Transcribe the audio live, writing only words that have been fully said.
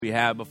we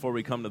have before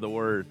we come to the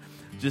Word,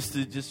 just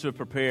to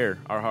prepare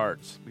our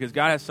hearts, because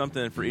God has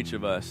something for each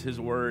of us. His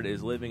Word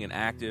is living and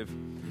active,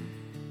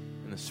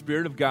 and the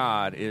Spirit of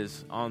God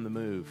is on the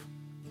move.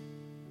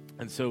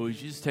 And so we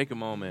just take a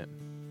moment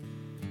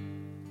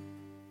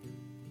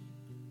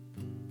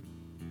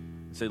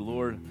and say,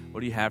 Lord,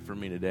 what do you have for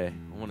me today?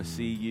 I want to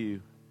see you,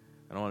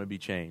 and I want to be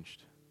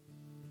changed.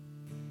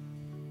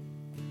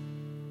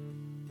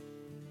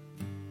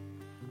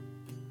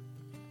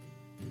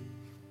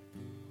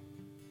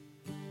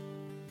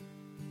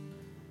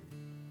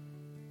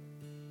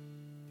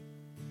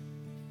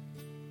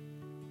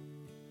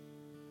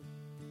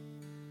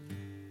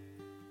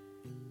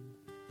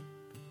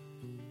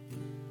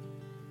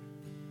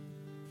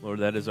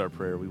 Lord, that is our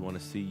prayer. We want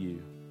to see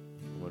you.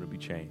 We want to be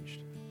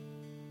changed.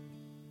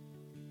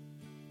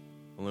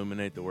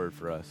 Illuminate the word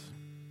for us.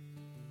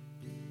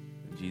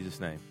 In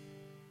Jesus' name,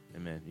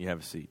 amen. You have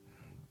a seat.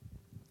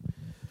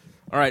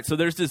 All right, so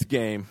there's this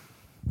game,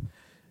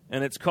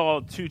 and it's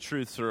called Two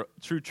Truths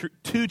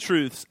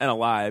and a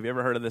Lie. Have you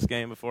ever heard of this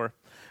game before?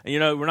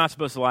 And we're not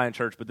supposed to lie in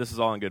church, but this is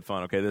all in good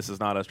fun, okay? This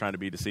is not us trying to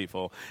be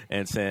deceitful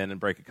and sin and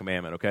break a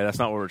commandment, okay? That's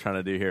not what we're trying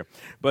to do here.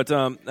 But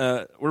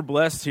we're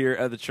blessed here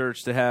at the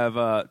church to have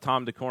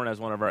Tom DeCorn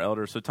as one of our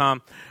elders. So,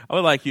 Tom, I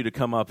would like you to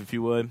come up if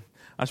you would.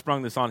 I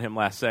sprung this on him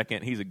last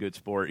second. He's a good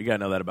sport. You got to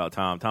know that about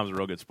Tom. Tom's a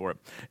real good sport.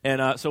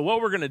 And so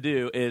what we're going to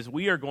do is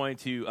we are going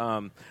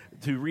to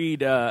read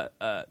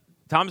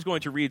Tom's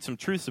going to read some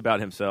truths about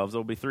himself. There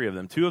will be 3 of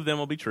them. 2 of them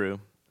will be true.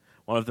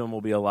 1 of them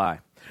will be a lie.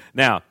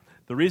 Now,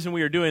 the reason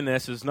we are doing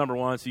this is, number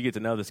 1, so you get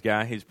to know this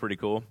guy. He's pretty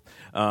cool.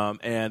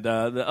 And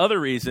the other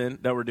reason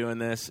that we're doing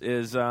this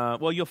is,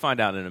 well, you'll find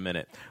out in a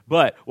minute.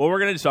 But what we're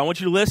going to do, so I want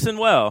you to listen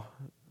well.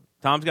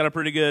 Tom's got a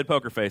pretty good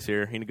poker face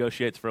here. He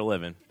negotiates for a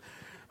living.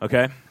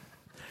 Okay?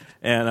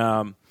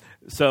 And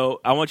so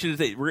I want you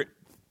to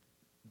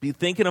be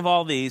thinking of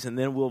all these, and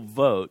then we'll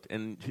vote,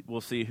 and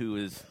we'll see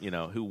who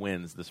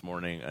wins this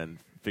morning and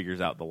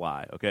figures out the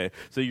lie. Okay?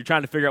 So you're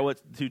trying to figure out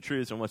what's the 2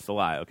 truths and what's the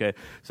lie. Okay?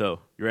 So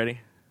you ready?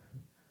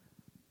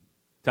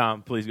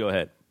 Tom, please go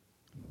ahead.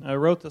 I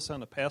wrote this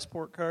on a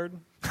passport card,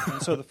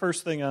 and so the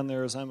first thing on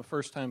there is I'm a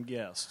first-time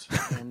guest.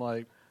 And I'm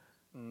like,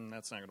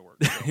 that's not going to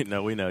work.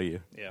 No, we know you.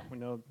 Yeah, we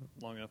know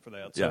long enough for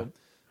that. Yeah. So,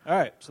 all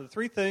right, so the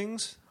 3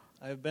 things.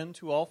 I have been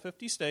to all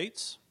 50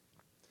 states.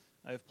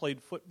 I have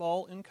played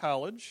football in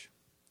college.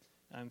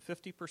 I'm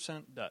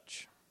 50%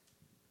 Dutch.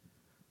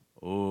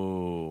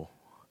 Oh.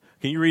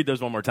 Can you read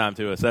those one more time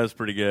to us? That was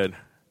pretty good.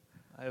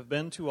 I have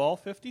been to all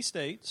 50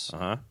 states.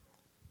 Uh-huh.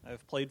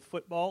 I've played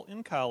football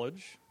in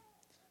college.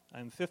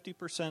 I'm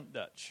 50%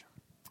 Dutch.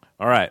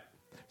 All right.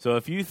 So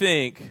if you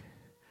think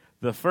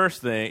the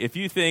first thing, let's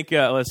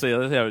see how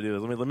we do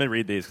this. Let me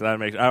read these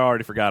because I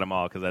already forgot them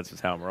all because that's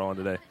just how I'm rolling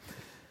today.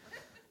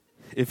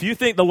 If you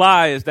think the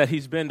lie is that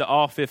he's been to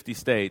all 50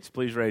 states,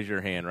 please raise your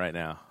hand right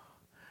now.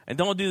 And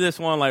don't do this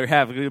one like you're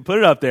having. Put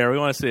it up there. We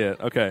want to see it.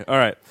 Okay. All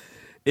right.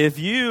 All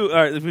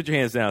right, put your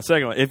hands down.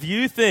 Second one. If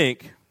you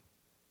think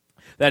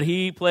that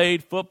he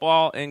played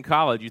football in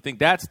college, you think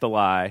that's the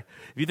lie.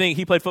 If you think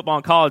he played football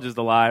in college is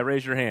the lie,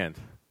 raise your hand.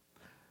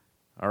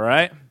 All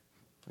right?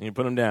 And you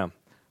put them down.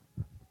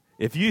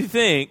 If you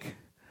think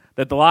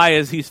that the lie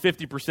is he's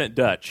 50%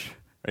 Dutch,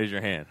 raise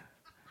your hand.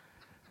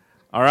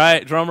 All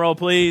right, drum roll,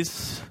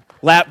 please.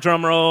 Lap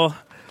drum roll.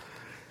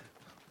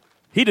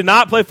 He did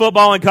not play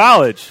football in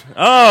college.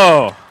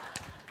 Oh.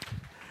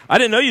 I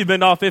didn't know you'd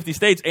been to all 50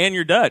 states and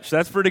you're Dutch.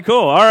 That's pretty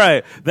cool. All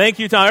right. Thank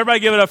you, Tom. Everybody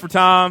give it up for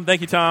Tom.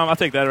 Thank you, Tom. I'll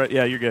take that. Right.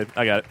 Yeah, you're good.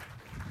 I got it.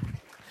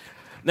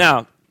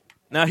 Now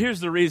here's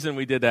the reason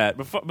we did that.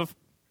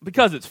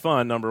 Because it's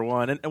fun, number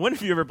 1. And when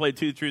have you ever played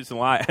 2 truths and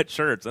a lie at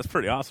church? That's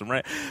pretty awesome,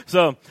 right?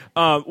 So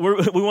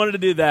we wanted to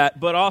do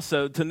that, but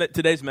also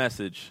today's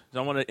message,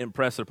 I want to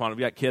impress it upon it. We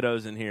got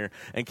kiddos in here.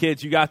 And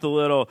kids, you got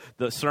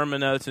the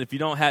sermon notes. And if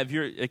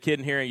you're a kid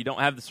in here and you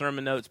don't have the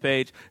sermon notes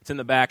page, it's in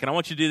the back. And I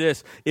want you to do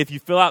this. If you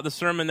fill out the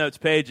sermon notes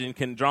page and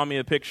can draw me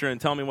a picture and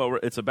tell me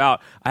what it's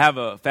about, I have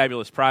a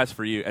fabulous prize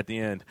for you at the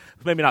end.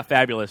 Maybe not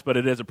fabulous, but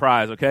it is a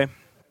prize, okay?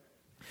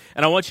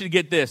 And I want you to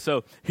get this.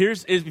 So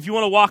if you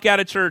want to walk out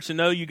of church and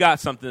know you got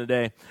something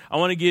today, I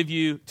want to give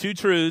you 2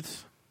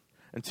 truths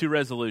and 2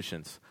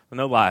 resolutions.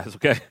 No lies,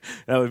 okay?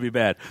 That would be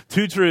bad.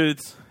 2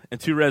 truths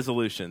and 2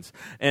 resolutions.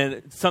 And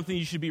it's something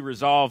you should be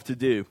resolved to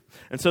do.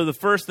 And so the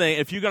first thing,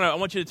 I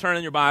want you to turn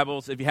in your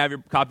Bibles, if you have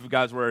your copy of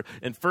God's Word,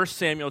 in 1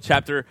 Samuel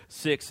chapter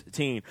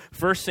 16.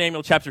 1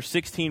 Samuel chapter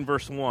 16,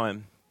 verse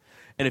 1.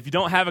 And if you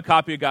don't have a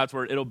copy of God's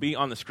Word, it'll be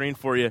on the screen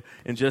for you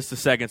in just a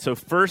second. So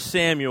 1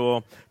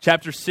 Samuel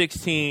chapter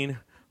 16,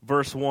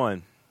 verse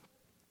 1.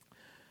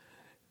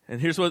 And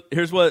here's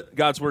what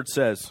God's Word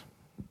says.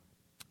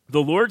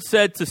 The Lord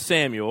said to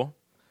Samuel,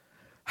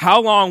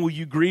 "How long will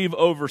you grieve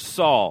over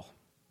Saul,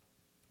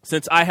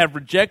 since I have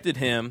rejected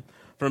him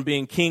from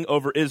being king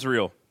over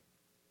Israel?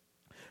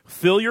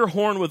 Fill your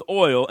horn with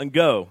oil and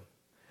go,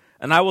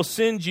 and I will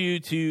send you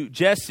to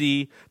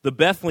Jesse the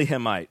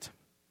Bethlehemite.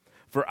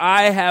 For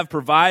I have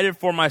provided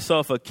for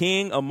myself a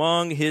king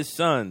among his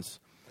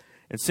sons."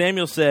 And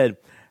Samuel said,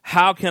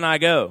 "How can I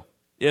go?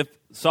 If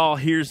Saul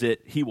hears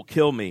it, he will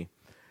kill me.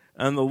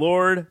 And the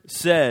Lord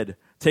said,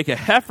 take a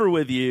heifer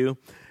with you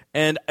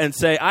and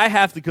say, I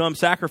have to come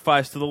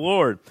sacrifice to the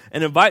Lord.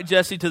 And invite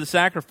Jesse to the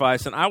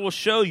sacrifice, and I will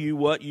show you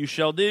what you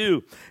shall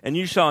do. And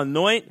you shall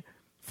anoint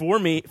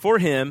for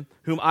him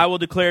whom I will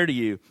declare to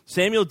you.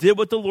 Samuel did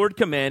what the Lord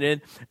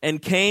commanded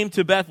and came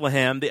to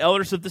Bethlehem. The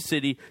elders of the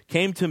city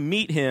came to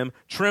meet him,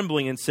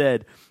 trembling, and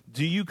said,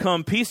 do you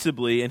come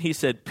peaceably? And he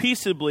said,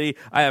 peaceably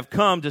I have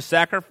come to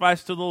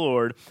sacrifice to the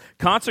Lord.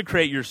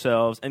 Consecrate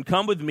yourselves and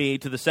come with me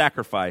to the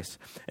sacrifice.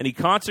 And he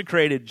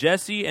consecrated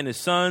Jesse and his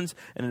sons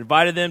and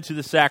invited them to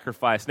the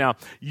sacrifice. Now,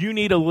 you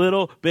need a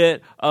little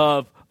bit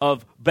of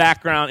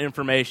background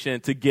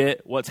information to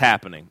get what's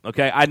happening.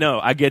 Okay, I know,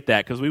 I get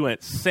that, because we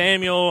went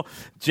Samuel,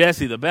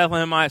 Jesse, the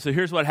Bethlehemite. So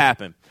here's what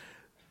happened.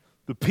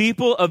 The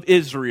people of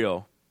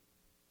Israel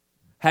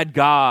had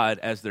God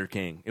as their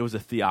king. It was a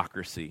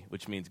theocracy,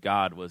 which means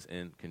God was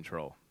in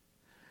control.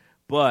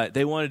 But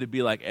they wanted to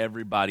be like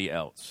everybody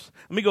else.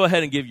 Let me go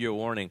ahead and give you a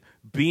warning.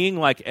 Being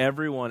like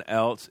everyone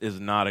else is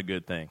not a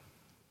good thing,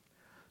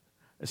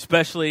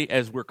 especially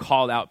as we're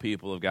called out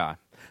people of God.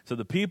 So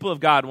the people of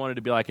God wanted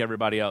to be like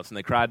everybody else, and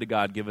they cried to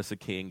God, give us a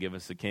king, give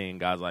us a king.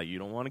 God's like, you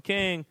don't want a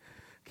king.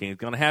 King's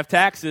going to have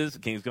taxes.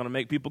 King's going to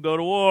make people go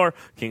to war.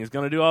 King's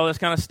going to do all this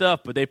kind of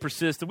stuff. But they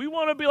persisted. We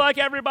want to be like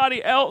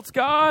everybody else,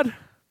 God.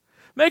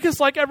 Make us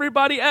like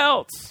everybody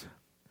else.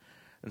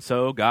 And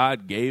so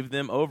God gave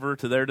them over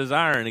to their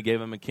desire, and he gave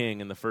them a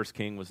king. And the first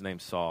king was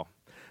named Saul.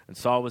 And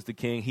Saul was the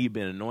king. He'd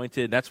been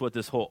anointed. That's what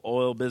this whole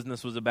oil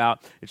business was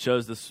about. It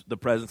shows the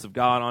presence of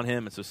God on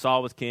him. And so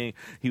Saul was king.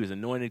 He was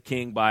anointed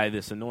king by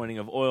this anointing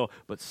of oil.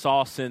 But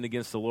Saul sinned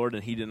against the Lord,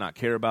 and he did not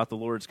care about the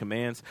Lord's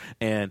commands.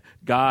 And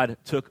God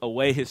took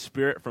away his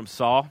spirit from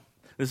Saul.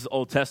 This is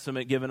Old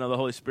Testament given of the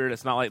Holy Spirit.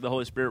 It's not like the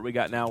Holy Spirit we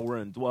got now. We're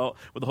indwelt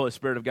with the Holy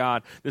Spirit of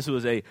God. This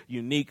was a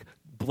unique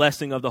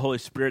blessing of the Holy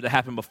Spirit that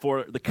happened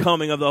before the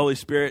coming of the Holy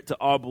Spirit to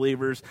all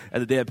believers at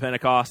the day of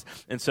Pentecost.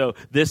 And so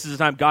this is the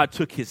time God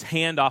took his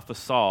hand off of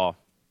Saul,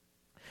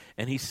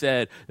 and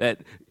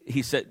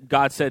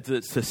God said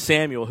to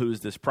Samuel, who is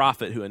this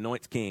prophet who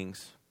anoints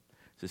kings,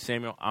 says,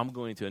 Samuel, I'm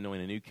going to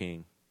anoint a new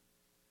king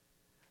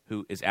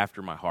who is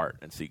after my heart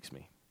and seeks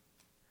me.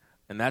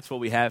 And that's what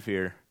we have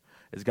here,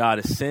 is God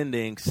is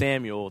sending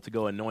Samuel to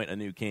go anoint a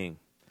new king.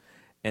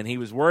 And he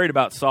was worried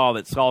about Saul,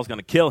 that Saul's going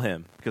to kill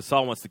him because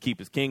Saul wants to keep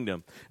his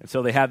kingdom. And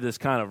so they have this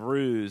kind of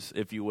ruse,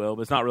 if you will,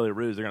 but it's not really a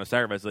ruse. They're going to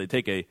sacrifice. So they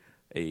take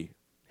a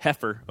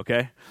heifer,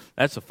 okay?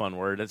 That's a fun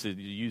word. You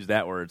use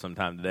that word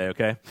sometime today,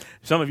 okay?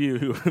 Some of you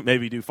who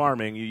maybe do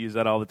farming, you use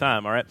that all the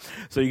time, all right?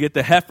 So you get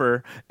the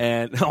heifer,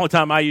 and the only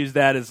time I use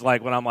that is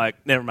like when I'm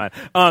like, never mind.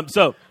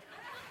 So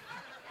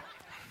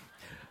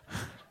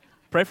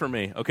pray for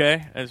me,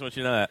 okay? I just want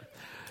you to know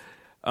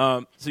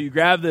that. So you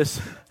grab this.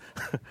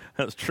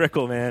 That was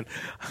trickle, man.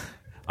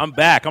 I'm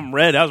back. I'm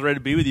ready. I was ready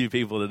to be with you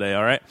people today,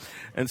 all right?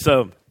 And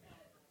so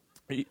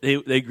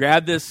they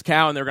grabbed this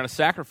cow, and they're going to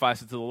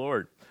sacrifice it to the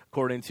Lord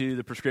according to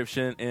the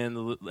prescription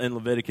in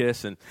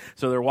Leviticus. And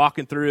so they're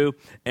walking through,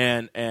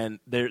 and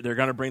they're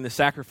going to bring the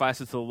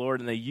sacrifices to the Lord,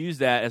 and they use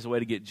that as a way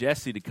to get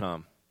Jesse to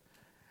come.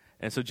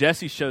 And so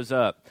Jesse shows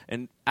up,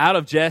 and out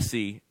of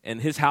Jesse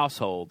and his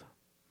household,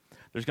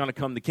 there's going to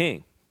come the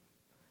king.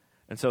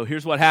 And so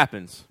here's what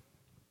happens.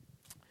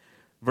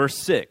 Verse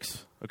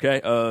 6, okay,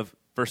 of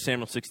 1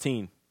 Samuel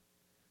 16.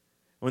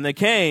 When they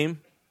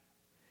came,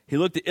 he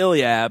looked at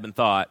Eliab and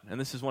thought, and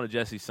this is one of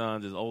Jesse's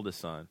sons, his oldest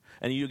son.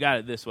 And you got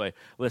it this way.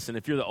 Listen,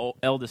 if you're the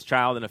eldest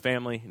child in a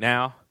family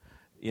now,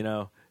 you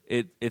know,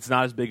 it's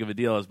not as big of a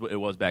deal as it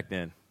was back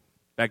then.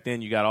 Back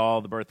then, you got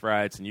all the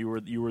birthrights, and you were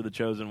the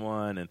chosen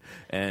one,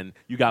 and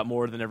you got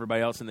more than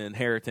everybody else in the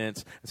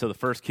inheritance. And so the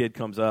first kid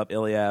comes up,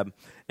 Eliab,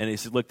 and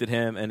he looked at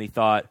him, and he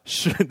thought,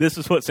 this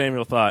is what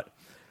Samuel thought.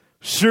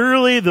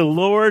 Surely the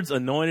Lord's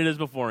anointed is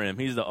before him.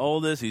 He's the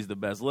oldest. He's the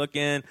best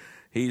looking.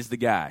 He's the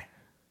guy.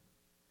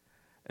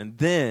 And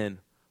then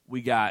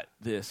we got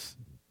this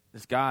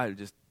guy who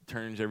just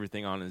turns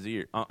everything on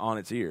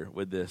its ear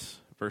with this.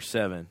 Verse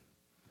 7.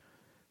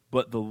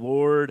 But the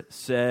Lord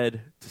said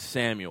to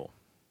Samuel,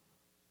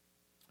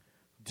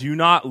 do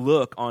not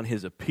look on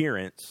his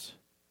appearance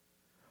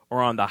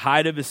or on the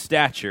height of his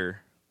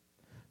stature,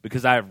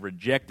 because I have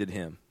rejected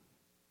him.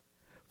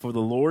 For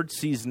the Lord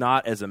sees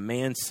not as a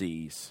man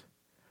sees.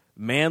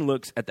 Man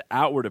looks at the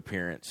outward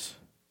appearance,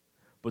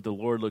 but the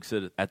Lord looks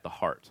at the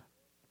heart.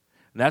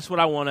 And that's what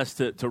I want us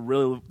to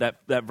really, that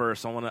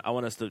verse, I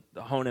want us to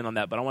hone in on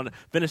that. But I want to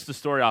finish the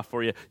story off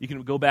for you. You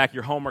can go back.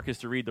 Your homework is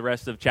to read the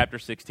rest of chapter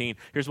 16.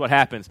 Here's what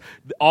happens.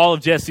 All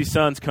of Jesse's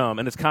sons come,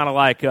 and it's kind of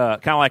like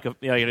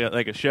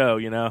a show,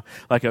 you know,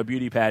 like a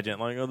beauty pageant.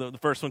 Like, the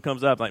first one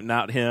comes up, like,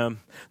 not him.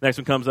 Next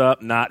one comes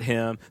up, not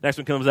him. Next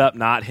one comes up,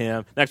 not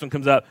him. Next one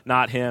comes up,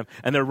 not him.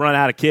 And they're run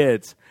out of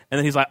kids. And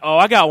then he's like, oh,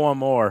 I got one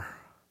more.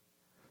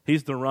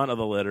 He's the runt of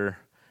the litter.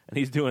 And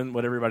he's doing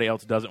what everybody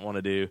else doesn't want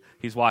to do.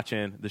 He's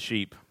watching the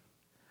sheep.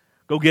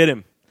 Go get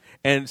him.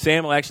 And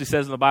Samuel actually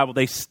says in the Bible,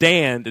 they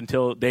stand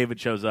until David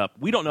shows up.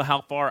 We don't know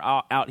how far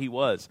out he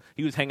was.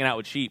 He was hanging out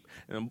with sheep.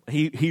 And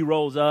he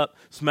rolls up,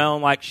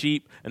 smelling like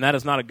sheep, and that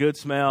is not a good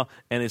smell.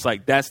 And it's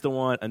like, that's the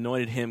one,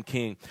 anointed him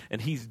king. And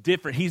he's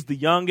different. He's the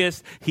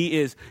youngest. He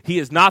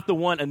is not the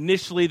one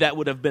initially that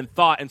would have been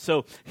thought. And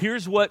so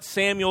here's what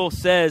Samuel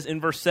says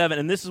in verse 7.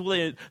 And this is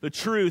really the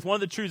truth. One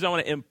of the truths I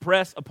want to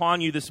impress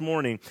upon you this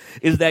morning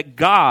is that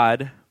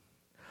God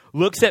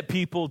looks at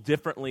people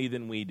differently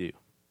than we do.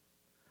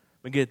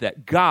 Let me get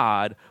that.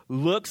 God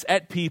looks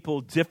at people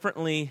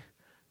differently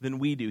than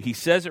we do. He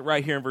says it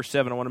right here in verse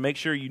 7. I want to make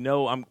sure you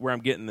know where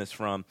I'm getting this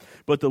from.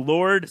 But the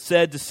Lord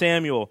said to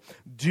Samuel,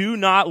 do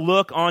not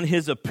look on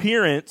his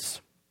appearance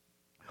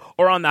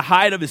or on the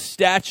height of his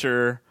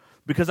stature,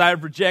 because I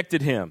have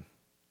rejected him.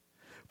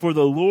 For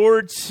the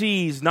Lord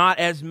sees not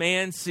as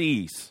man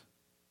sees.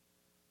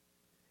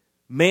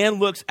 Man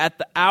looks at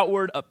the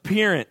outward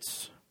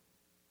appearance,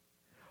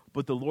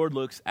 but the Lord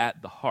looks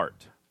at the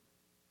heart.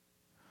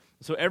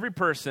 So every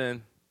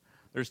person,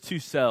 there's two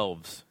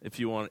selves, if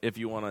you want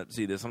to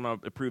see this. I'm going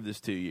to prove this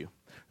to you.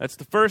 That's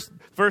the first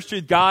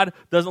truth. God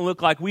doesn't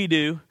look like we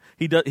do.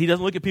 He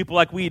doesn't look at people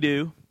like we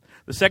do.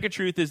 The second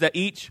truth is that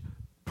each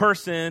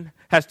person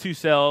has two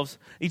selves.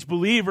 Each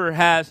believer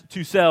has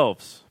two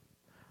selves.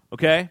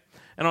 Okay?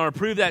 And I want to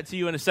prove that to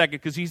you in a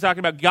second, because he's talking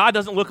about God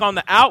doesn't look on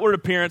the outward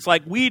appearance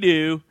like we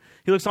do.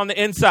 He looks on the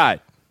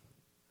inside.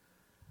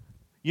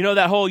 You know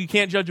that whole, you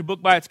can't judge a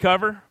book by its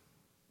cover?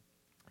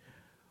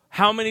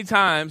 How many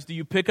times do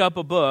you pick up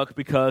a book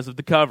because of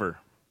the cover?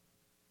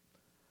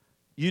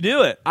 You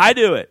do it. I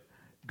do it.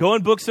 Go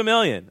in Books A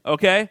Million,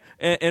 okay,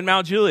 in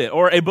Mount Juliet,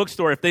 or a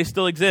bookstore if they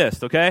still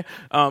exist, okay?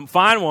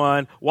 Find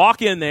one,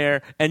 walk in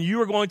there, and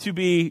you are going to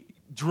be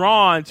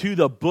drawn to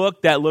the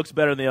book that looks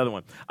better than the other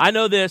one. I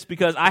know this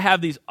because I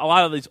have a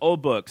lot of these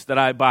old books that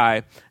I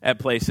buy at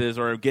places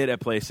or get at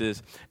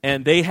places,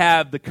 and they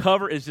have, the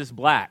cover is just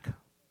black.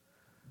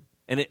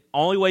 And the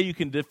only way you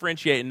can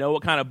differentiate and know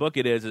what kind of book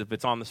it is if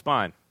it's on the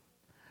spine.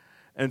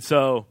 And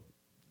so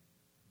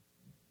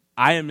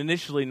I am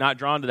initially not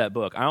drawn to that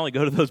book. I only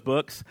go to those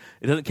books.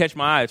 It doesn't catch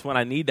my eye. It's when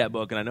I need that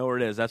book and I know where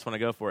it is. That's when I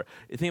go for it.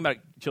 Think about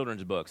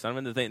children's books. I'm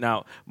in the thing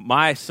now.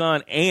 My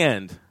son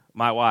and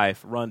my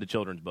wife run to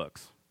children's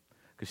books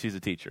because she's a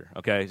teacher.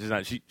 Okay, she's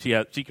not.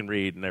 She can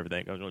read and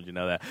everything. I want you to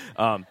know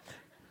that.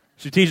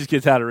 She teaches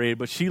kids how to read,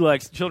 but she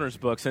likes children's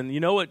books. And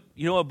you know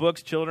what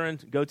books children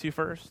go to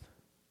first?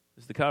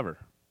 Is the cover.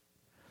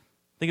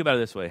 Think about it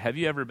this way. Have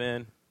you ever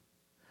been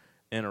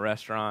in a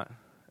restaurant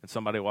and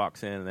somebody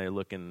walks in and they're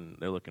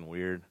looking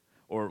weird?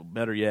 Or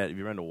better yet, have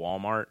you been to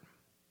Walmart?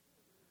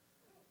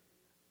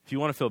 If you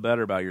want to feel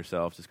better about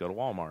yourself, just go to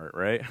Walmart,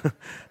 right?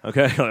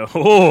 Okay?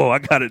 Oh, I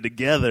got it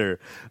together.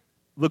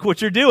 Look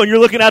what you're doing. You're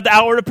looking at the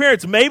outward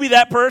appearance. Maybe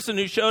that person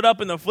who showed up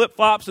in the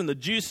flip-flops and the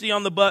juicy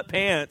on the butt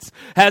pants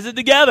has it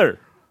together.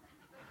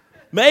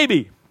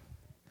 Maybe.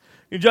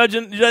 You're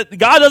judging.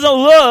 God doesn't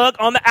look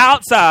on the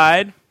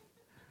outside.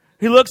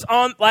 He looks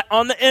on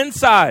the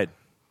inside.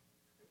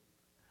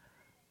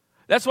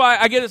 That's why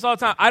I get this all the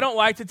time. I don't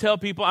like to tell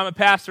people I'm a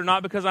pastor,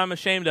 not because I'm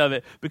ashamed of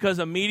it, because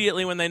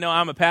immediately when they know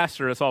I'm a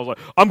pastor, it's always like,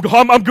 I'm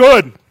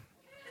good.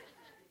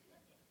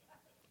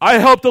 I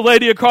helped a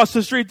lady across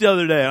the street the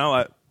other day, and I'm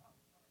like,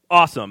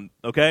 awesome.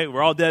 Okay,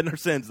 we're all dead in our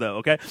sins, though.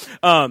 Okay,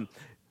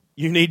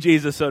 you need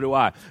Jesus, so do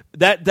I.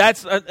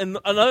 That's and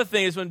another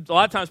thing is when a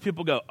lot of times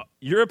people go,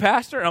 "You're a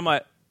pastor," and I'm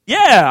like,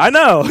 "Yeah, I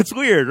know. It's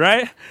weird,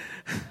 right?"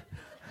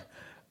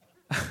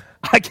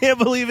 I can't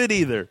believe it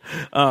either.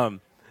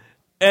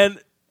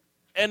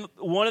 And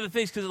one of the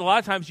things, because a lot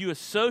of times you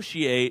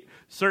associate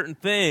certain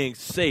things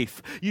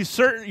safe.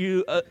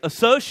 You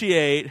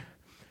associate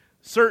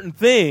certain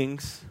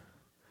things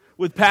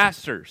with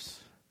pastors.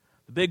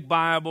 The big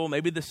Bible,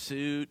 maybe the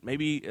suit,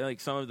 maybe like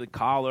some of the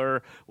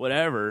collar,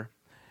 whatever.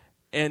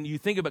 And you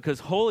think about, because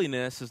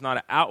holiness is not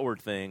an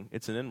outward thing,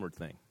 it's an inward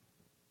thing.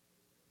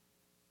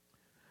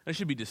 It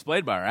should be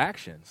displayed by our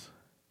actions.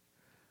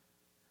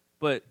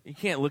 But you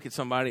can't look at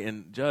somebody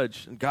and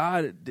judge.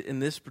 God, in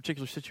this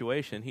particular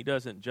situation, he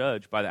doesn't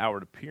judge by the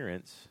outward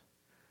appearance.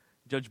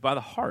 He judges by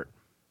the heart.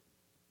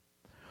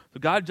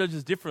 So God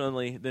judges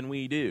differently than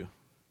we do.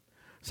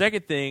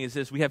 Second thing is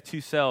this: we have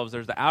two selves.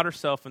 There's the outer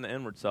self and the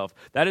inward self.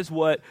 That is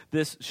what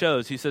this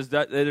shows. He says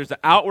that there's the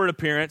outward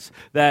appearance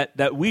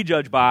that we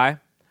judge by,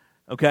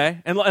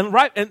 okay?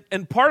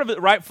 And part of it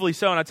rightfully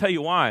so, and I'll tell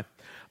you why.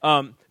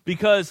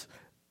 Because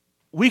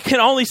we can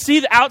only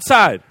see the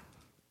outside.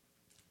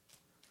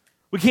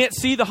 We can't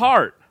see the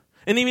heart.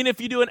 And even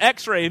if you do an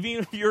x-ray,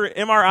 even if you're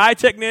an MRI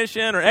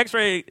technician or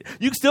x-ray,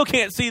 you still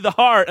can't see the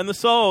heart and the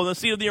soul and the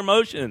seat of the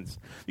emotions.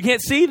 You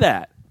can't see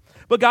that.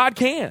 But God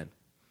can.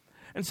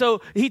 And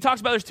so he talks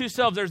about there's two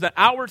selves. There's the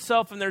outward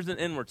self and there's an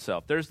inward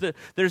self. There's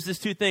these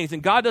two things.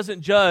 And God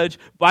doesn't judge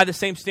by the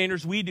same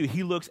standards we do.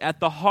 He looks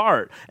at the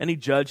heart and he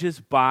judges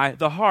by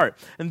the heart.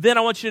 And then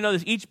I want you to know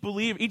this: each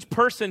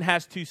person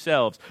has two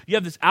selves. You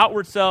have this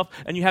outward self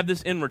and you have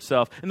this inward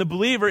self. And the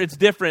believer, it's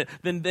different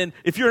than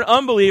if you're an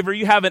unbeliever,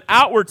 you have an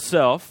outward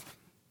self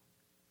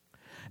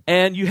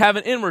And you have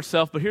an inward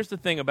self, but here's the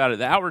thing about it.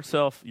 The outward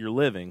self, you're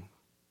living,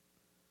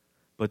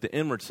 but the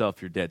inward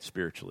self, you're dead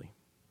spiritually.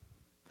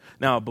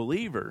 Now, a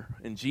believer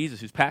in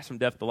Jesus who's passed from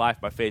death to life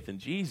by faith in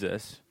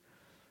Jesus,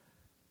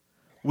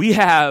 we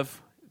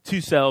have two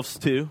selves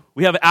too.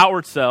 We have an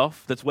outward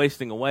self that's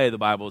wasting away, the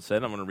Bible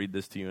said. I'm going to read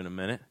this to you in a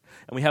minute.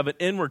 And we have an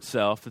inward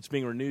self that's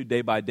being renewed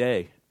day by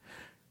day.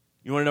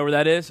 You want to know where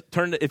that is?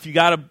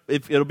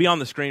 If it'll be on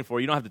the screen for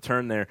you. You don't have to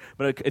turn there.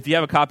 But if you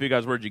have a copy of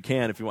God's Word, you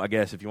can, if you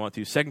want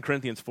to. 2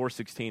 Corinthians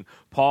 4:16.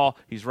 Paul,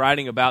 he's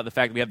writing about the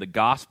fact that we have the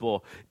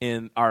gospel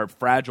in our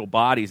fragile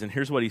bodies. And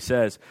here's what he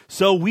says.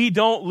 So we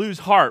don't lose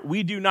heart.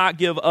 We do not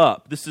give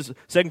up. This is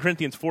 2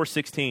 Corinthians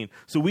 4:16.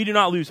 So we do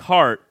not lose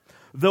heart.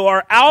 Though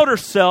our outer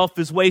self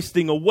is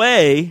wasting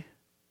away,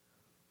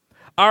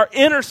 our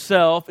inner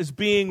self is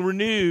being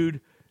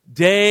renewed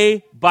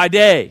day by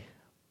day.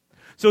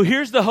 So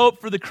here's the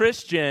hope for the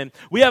Christian.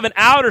 We have an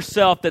outer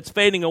self that's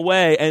fading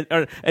away,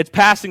 or it's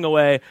passing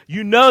away.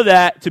 You know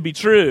that to be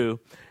true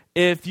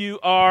if you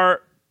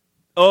are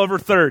over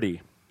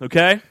 30,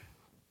 okay?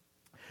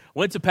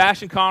 Went to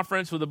Passion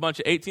Conference with a bunch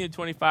of 18 to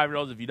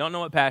 25-year-olds. If you don't know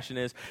what Passion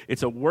is,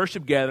 it's a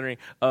worship gathering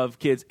of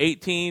kids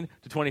 18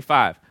 to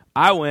 25.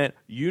 I went,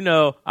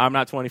 I'm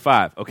not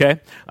 25, okay?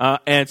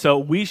 And so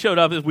we showed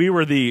up as we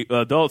were the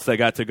adults that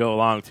got to go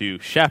along to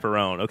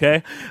chaperone,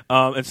 okay?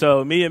 And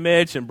so me and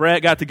Mitch and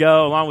Brett got to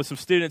go along with some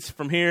students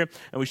from here,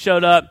 and we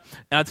showed up.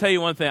 And I'll tell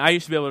you one thing, I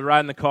used to be able to ride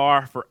in the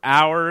car for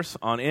hours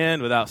on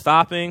end without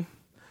stopping.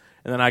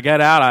 And then I get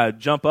out, I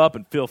jump up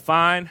and feel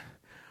fine.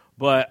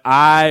 But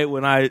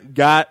when I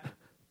got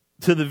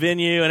to the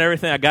venue and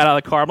everything, I got out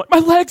of the car, I'm like, my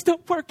legs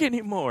don't work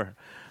anymore.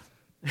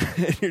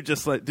 And you're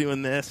just like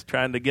doing this,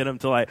 trying to get them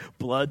to like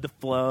blood to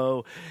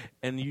flow.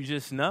 And you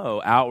just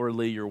know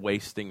outwardly you're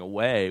wasting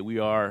away. We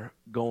are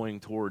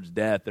going towards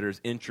death. There's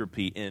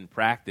entropy in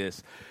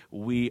practice.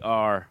 We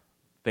are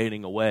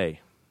fading away.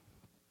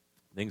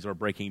 Things are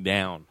breaking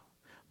down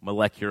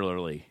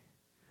molecularly.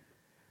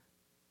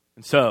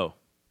 And so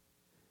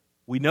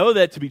we know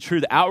that to be true,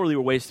 that outwardly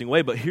we're wasting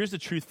away. But here's the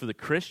truth for the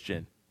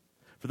Christian,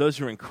 for those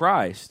who are in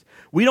Christ.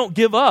 We don't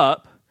give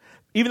up.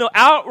 Even though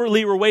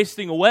outwardly we're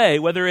wasting away,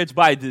 whether it's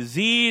by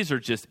disease or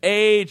just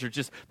age or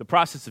just the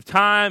process of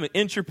time, an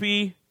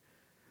entropy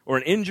or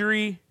an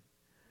injury.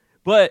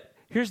 But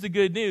here's the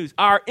good news.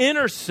 Our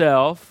inner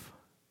self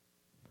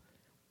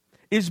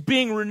is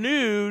being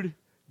renewed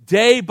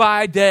day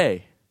by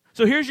day.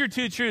 So here's your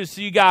two truths,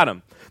 so you got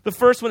them. The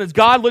first one is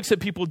God looks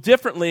at people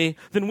differently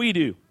than we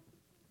do.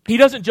 He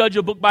doesn't judge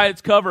a book by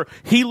its cover.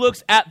 He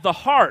looks at the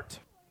heart.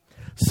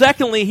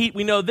 Secondly,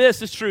 we know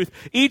this is truth.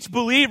 Each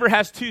believer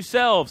has two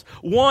selves.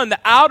 One, the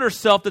outer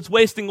self that's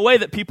wasting away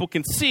that people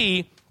can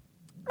see,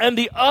 and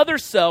the other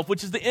self,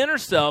 which is the inner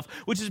self,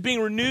 which is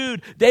being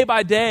renewed day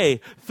by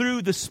day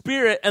through the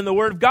Spirit and the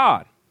Word of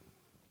God.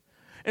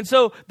 And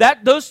so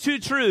those two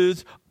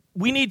truths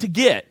we need to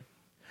get.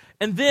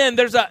 And then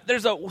there's a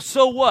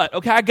so what?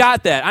 Okay, I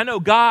got that. I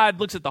know God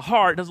looks at the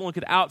heart, doesn't look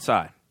at the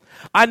outside.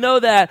 I know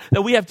that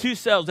we have two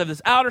selves. We have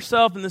this outer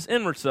self and this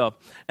inward self.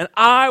 And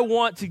I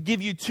want to give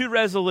you two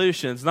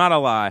resolutions, not a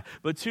lie,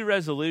 but two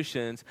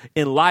resolutions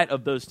in light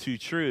of those two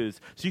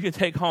truths. So you can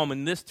take home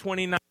in this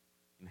 2019.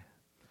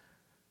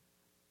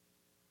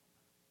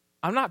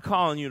 I'm not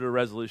calling you to a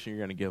resolution you're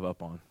going to give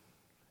up on.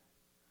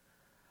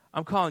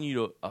 I'm calling you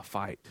to a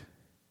fight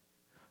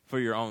for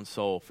your own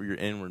soul, for your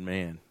inward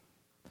man.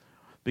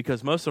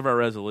 Because most of our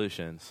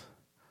resolutions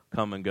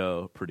come and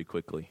go pretty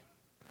quickly.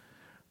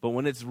 But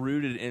when it's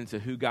rooted into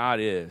who God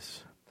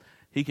is,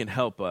 He can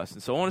help us.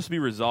 And so I want us to be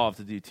resolved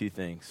to do two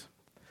things.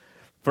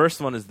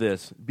 First one is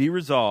this. Be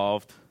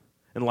resolved,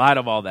 in light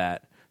of all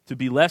that, to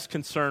be less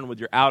concerned with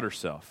your outer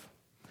self.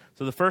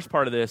 So the first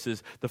part of this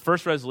is, the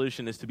first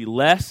resolution is to be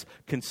less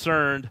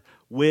concerned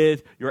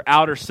with your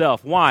outer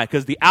self. Why?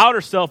 Because the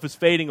outer self is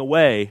fading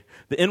away.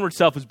 The inward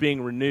self is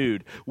being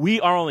renewed.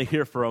 We are only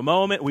here for a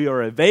moment. We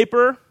are a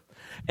vapor,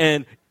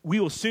 and we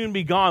will soon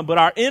be gone, but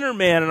our inner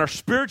man and our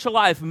spiritual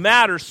life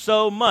matters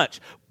so much.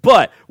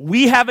 But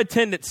we have a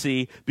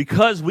tendency,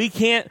 because we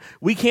can't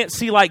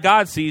see like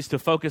God sees, to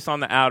focus on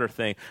the outer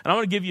thing. And I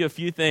want to give you a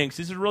few things.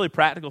 These are really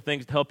practical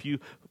things to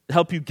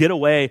help you get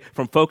away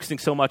from focusing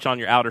so much on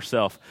your outer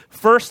self.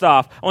 First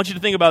off, I want you to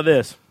think about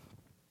this.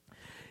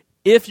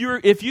 If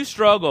you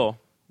struggle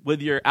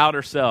with your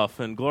outer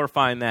self and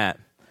glorifying that,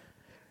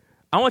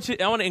 I want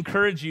to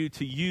encourage you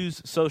to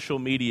use social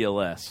media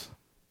less.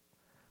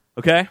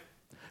 Okay?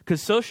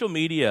 Because social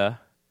media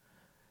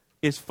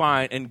is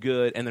fine and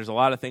good, and there's a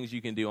lot of things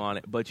you can do on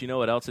it. But you know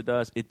what else it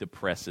does? It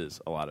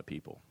depresses a lot of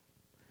people.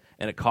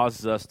 And it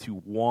causes us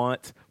to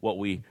want what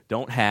we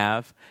don't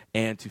have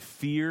and to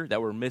fear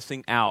that we're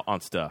missing out on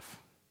stuff.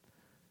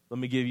 Let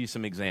me give you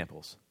some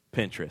examples.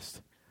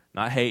 Pinterest.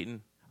 Not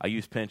hating. I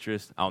use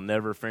Pinterest. I'll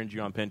never friend you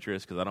on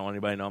Pinterest because I don't want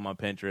anybody to know I'm on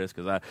Pinterest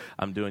because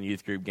I'm doing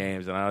youth group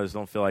games, and I just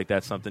don't feel like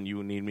that's something you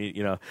would need me,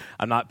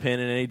 I'm not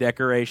pinning any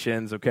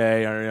decorations,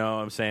 okay, or,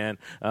 what I'm saying,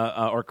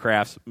 or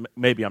crafts.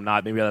 Maybe I'm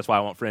not. Maybe that's why I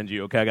won't friend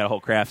you, okay? I got a whole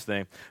crafts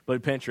thing.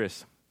 But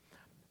Pinterest,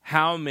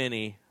 how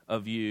many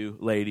of you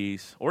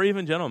ladies, or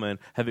even gentlemen,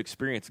 have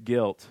experienced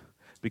guilt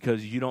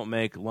because you don't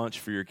make lunch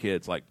for your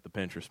kids like the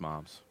Pinterest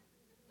moms?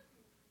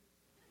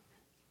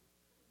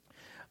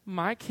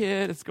 My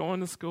kid is going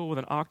to school with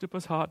an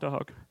octopus hot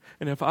dog,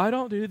 and if I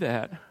don't do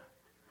that,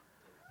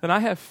 then I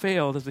have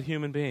failed as a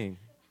human being.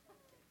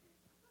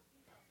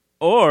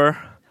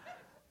 Or,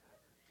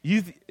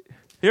 you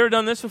ever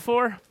done this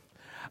before?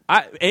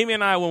 Amy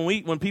and I,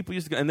 when people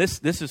used to go, and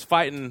this is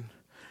fighting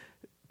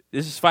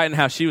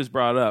how she was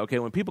brought up. Okay,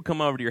 when people come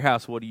over to your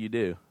house, what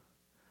do?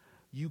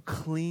 You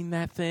clean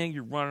that thing.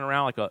 You're running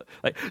around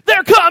like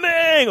they're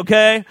coming.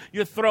 Okay,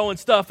 you're throwing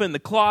stuff in the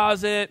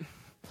closet.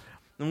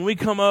 And when we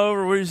come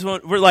over,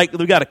 we're like,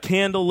 we got a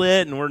candle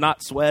lit and we're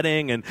not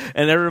sweating, and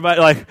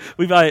everybody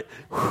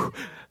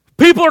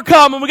people are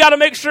coming. We got to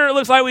make sure it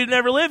looks like we've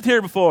never lived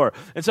here before.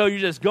 And so you're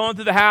just going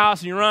through the house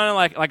and you're running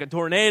like a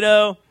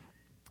tornado.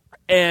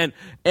 And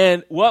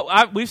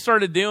what we've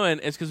started doing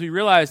is because we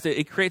realized that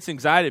it creates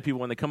anxiety to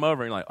people when they come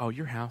over and you're like, oh,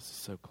 your house is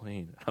so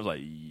clean. I was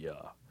like,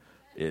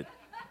 yeah,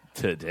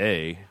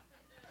 today,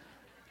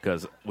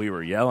 because we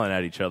were yelling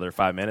at each other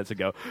 5 minutes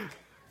ago.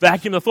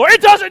 Vacuum the floor.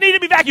 It doesn't need to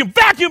be vacuumed.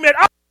 Vacuum it.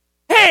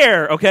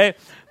 Hair, okay?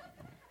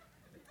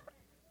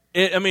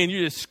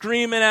 You're just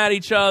screaming at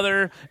each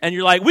other, and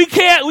you're like, we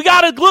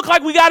got to look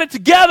like we got it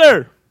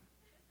together.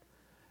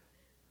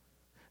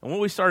 And what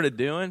we started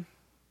doing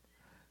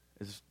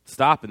is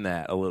stopping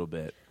that a little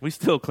bit. We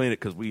still clean it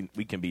because we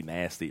can be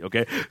nasty,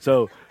 okay?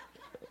 So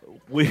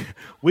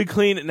we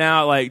clean it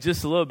now like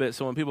just a little bit,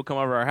 so when people come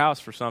over our house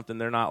for something,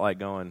 they're not like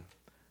going.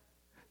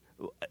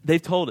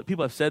 They've told it.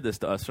 People have said this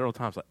to us several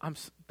times. Like,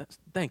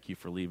 thank you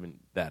for leaving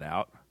that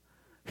out.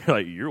 You're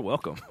like, you're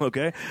welcome.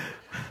 Okay,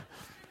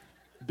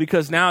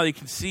 because now they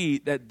can see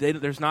that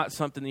there's not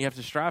something you have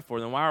to strive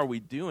for. Then why are we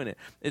doing it?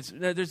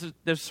 There's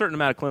a certain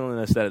amount of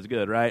cleanliness that is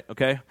good, right?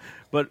 Okay,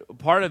 but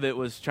part of it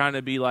was trying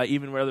to be like,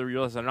 even whether we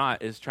realize it or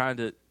not, is trying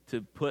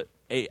to put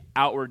a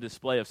outward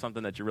display of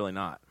something that you're really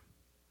not.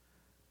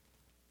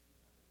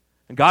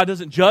 And God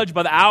doesn't judge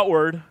by the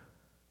outward;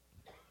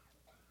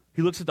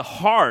 He looks at the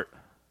heart.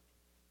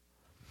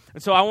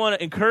 And so I want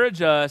to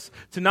encourage us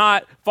to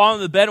not fall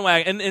in the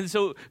bandwagon.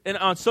 And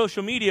on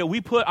social media,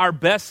 we put our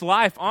best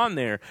life on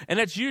there. And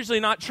that's usually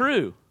not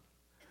true.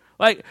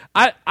 Like,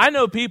 I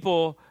know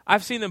people,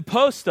 I've seen them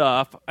post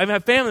stuff. I've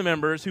had family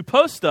members who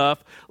post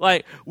stuff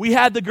like, we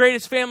had the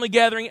greatest family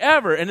gathering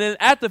ever. And then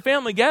at the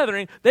family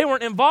gathering, they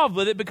weren't involved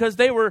with it because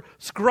they were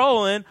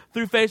scrolling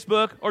through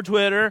Facebook or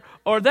Twitter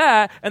or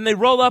that. And they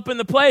roll up in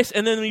the place.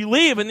 And then you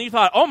leave and you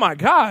thought, oh my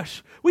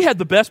gosh, we had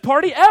the best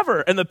party ever.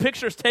 And the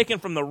picture's taken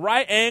from the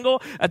right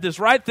angle at this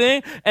right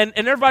thing. And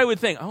everybody would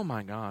think, oh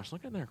my gosh,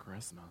 look at their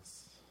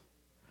Christmas.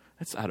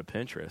 That's out of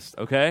Pinterest,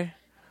 okay?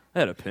 They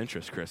had a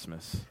Pinterest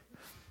Christmas.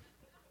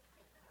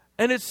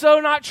 And it's so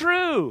not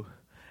true.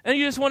 And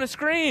you just want to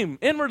scream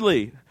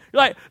inwardly.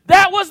 You're like,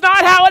 that was not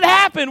how it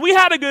happened. We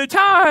had a good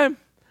time.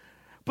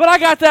 But I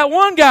got that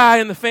one guy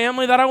in the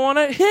family that I want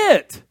to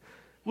hit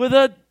with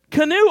a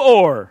canoe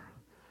oar.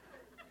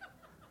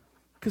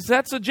 Because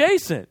that's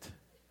adjacent.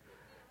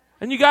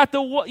 And you got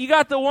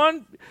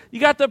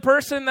the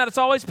person that's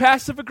always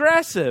passive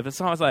aggressive.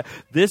 It's always like,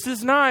 this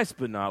is nice,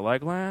 but not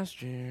like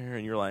last year.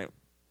 And you're like,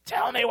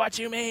 tell me what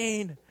you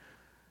mean.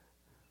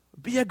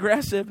 Be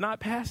aggressive, not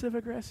passive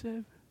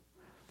aggressive.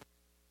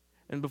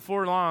 And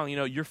before long,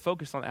 you're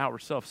focused on the outward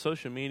self.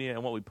 Social media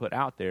and what we put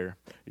out there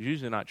is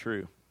usually not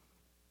true.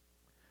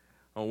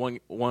 One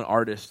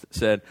artist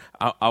said,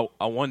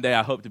 one day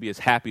I hope to be as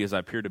happy as I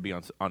appear to be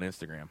on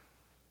Instagram.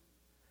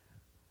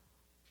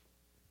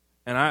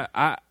 And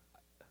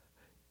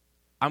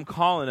I'm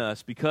calling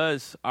us,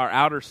 because our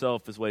outer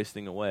self is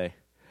wasting away,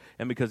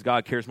 and because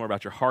God cares more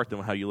about your heart than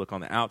how you look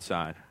on the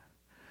outside,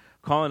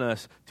 calling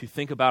us to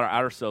think about our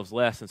outer selves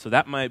less. And so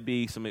that might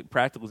be some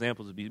practical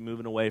examples of be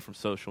moving away from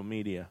social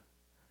media.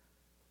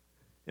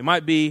 It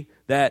might be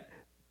that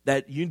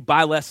you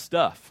buy less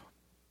stuff.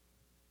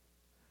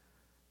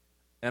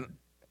 And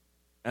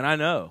I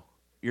know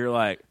you're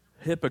like,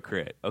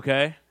 hypocrite,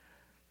 okay?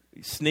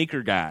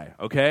 Sneaker guy,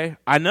 okay?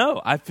 I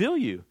know, I feel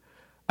you.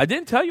 I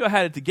didn't tell you I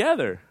had it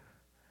together.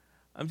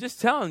 I'm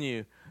just telling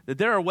you that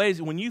there are ways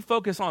when you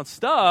focus on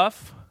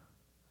stuff,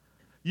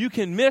 you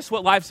can miss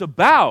what life's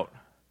about.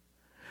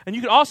 And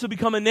you can also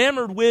become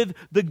enamored with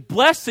the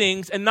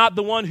blessings and not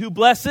the one who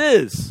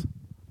blesses.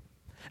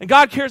 And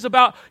God cares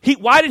about,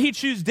 why did He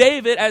choose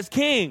David as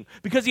king?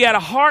 Because he had a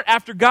heart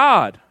after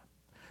God.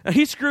 Now,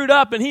 he screwed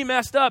up and he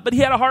messed up, but he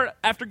had a heart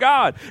after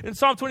God. In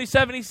Psalm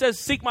 27, he says,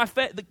 seek my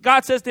face.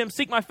 God says to him,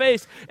 seek my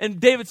face.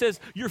 And David says,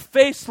 your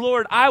face,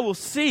 Lord, I will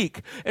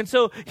seek. And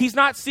so he's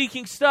not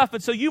seeking stuff.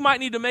 And so you might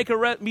need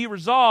to be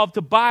resolved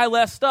to buy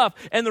less stuff.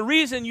 And the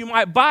reason you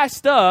might buy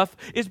stuff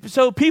is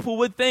so people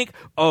would think,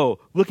 oh,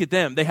 look at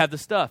them. They have the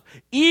stuff.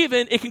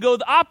 Even it can go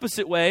the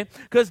opposite way,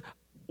 because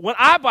when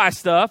I buy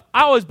stuff,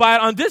 I always buy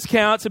it on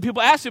discounts. And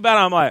people ask me about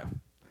it, I'm like,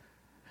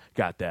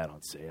 got that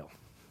on sale.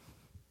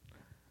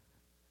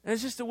 And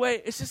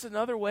it's just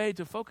another way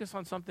to focus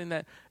on something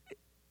that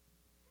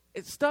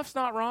stuff's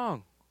not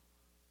wrong.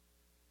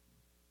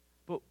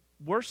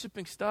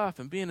 worshiping stuff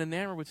and being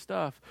enamored with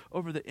stuff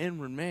over the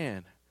inward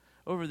man,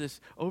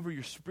 over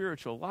your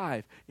spiritual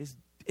life is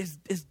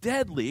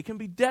deadly. It can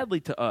be deadly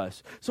to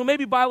us. So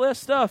maybe buy less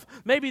stuff.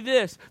 Maybe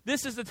this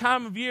is the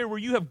time of year where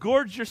you have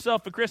gorged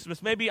yourself at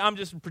Christmas. Maybe I'm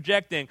just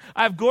projecting.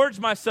 I've gorged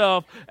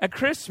myself at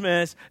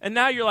Christmas, and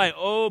now you're like,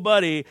 oh,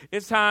 buddy,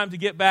 it's time to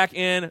get back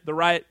in the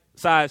right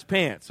size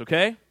pants,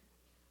 okay?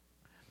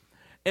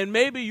 And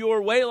maybe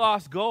your weight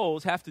loss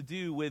goals have to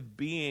do with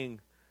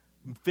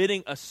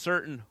fitting a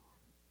certain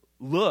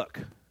look,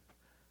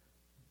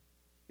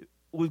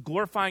 with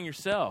glorifying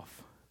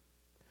yourself.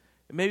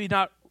 And maybe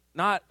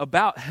not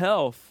about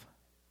health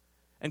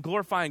and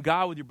glorifying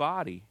God with your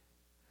body.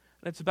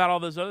 And it's about all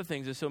those other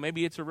things. And so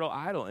maybe it's a real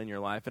idol in your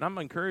life. And I'm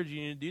encouraging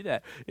you to do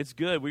that. It's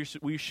good.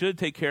 We should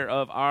take care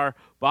of our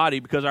body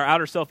because our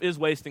outer self is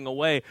wasting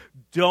away.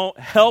 Don't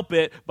help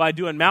it by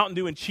doing Mountain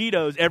Dew and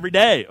Cheetos every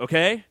day,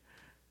 okay?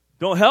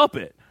 Don't help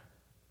it.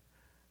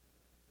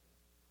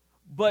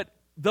 But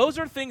those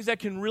are things that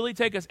can really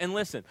take us. And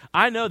listen,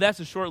 I know that's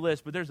a short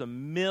list, but there's a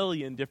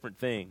million different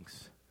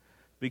things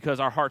because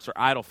our hearts are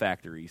idol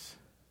factories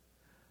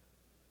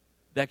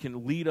that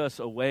can lead us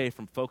away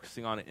from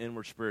focusing on an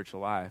inward spiritual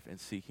life and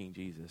seeking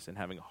Jesus and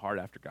having a heart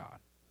after God.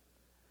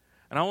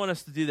 And I want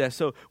us to do that.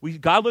 So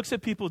God looks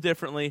at people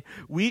differently.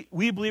 We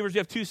believers, we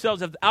have two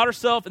selves. We have the outer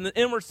self and the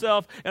inward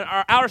self. And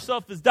our outer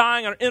self is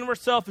dying. Our inward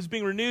self is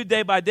being renewed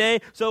day by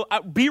day. So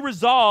be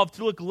resolved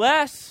to look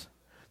less,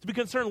 to be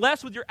concerned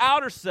less with your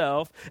outer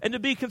self, and to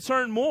be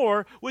concerned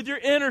more with your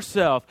inner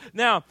self.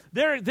 Now,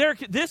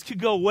 this could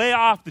go way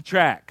off the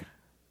track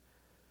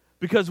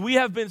because we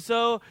have been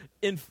so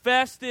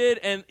infested,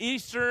 and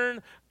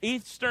Eastern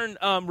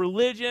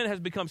religion has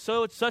become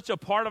such a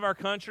part of our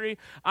country.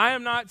 I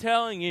am not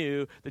telling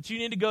you that you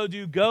need to go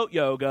do goat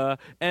yoga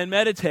and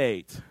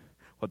meditate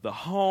with the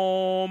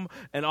home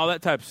and all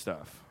that type of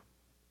stuff.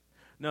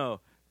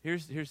 No,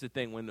 here's the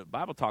thing. When the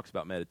Bible talks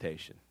about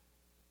meditation,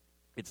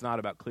 it's not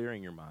about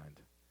clearing your mind.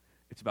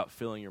 It's about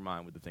filling your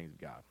mind with the things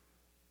of God.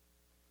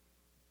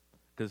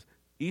 Because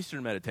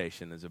Eastern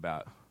meditation is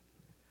about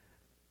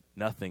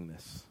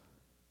nothingness.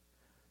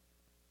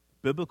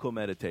 Biblical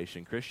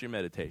meditation, Christian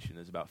meditation,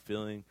 is about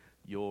filling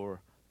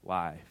your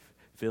life,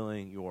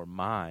 filling your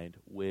mind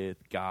with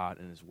God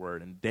and His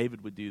Word. And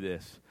David would do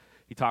this.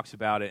 He talks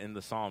about it in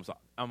the Psalms.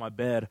 On my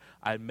bed,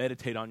 I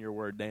meditate on your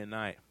Word day and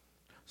night.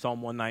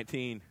 Psalm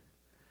 119,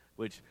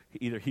 which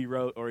either he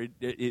wrote or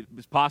it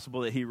was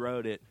possible that he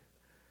wrote it.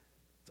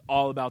 It's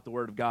all about the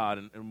Word of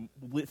God and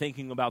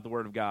thinking about the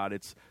Word of God.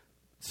 It's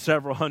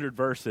several hundred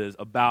verses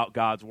about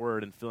God's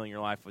Word and filling your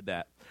life with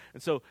that.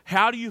 And so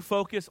how do you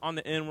focus on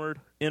the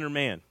inner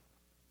man?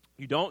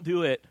 You don't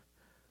do it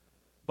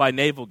by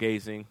navel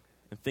gazing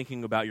and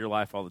thinking about your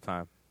life all the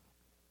time,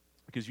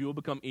 because you will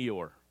become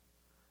Eeyore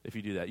if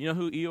you do that. You know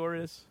who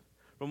Eeyore is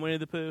from Winnie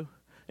the Pooh?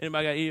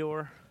 Anybody got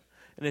Eeyore?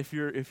 And if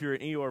you're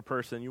an Eeyore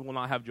person, you will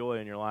not have joy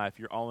in your life.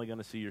 You're only going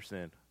to see your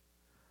sin.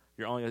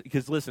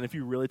 Because listen, if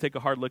you really take a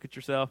hard look at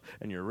yourself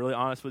and you're really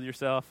honest with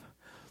yourself,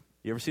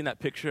 you ever seen that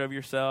picture of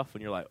yourself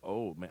and you're like,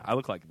 oh man, I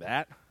look like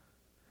that?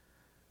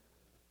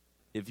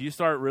 If you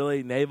start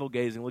really navel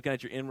gazing, looking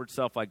at your inward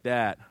self like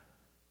that,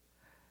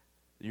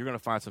 you're going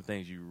to find some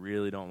things you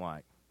really don't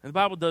like. And the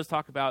Bible does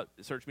talk about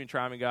search me and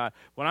try me, God.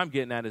 What I'm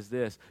getting at is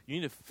this. You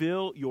need to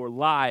fill your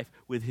life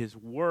with His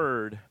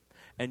Word,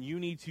 and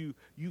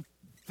you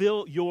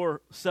fill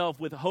yourself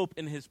with hope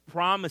in His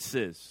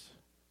promises.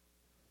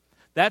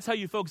 That's how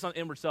you focus on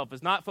inward self.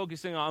 It's not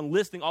focusing on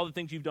listing all the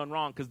things you've done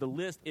wrong, because the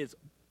list is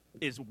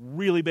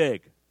really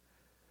big.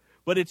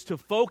 But it's to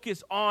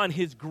focus on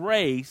His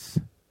grace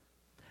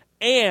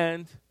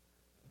and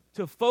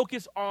to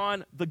focus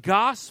on the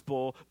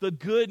gospel, the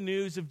good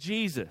news of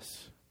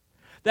Jesus.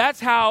 That's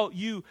how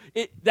you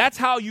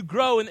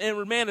grow in the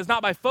inward man, is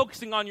not by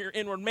focusing on your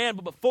inward man,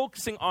 but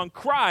focusing on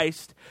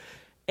Christ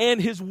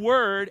and His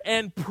Word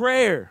and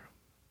prayer.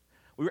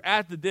 We were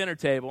at the dinner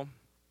table,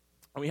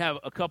 and we have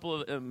a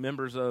couple of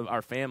members of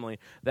our family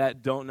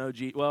that don't know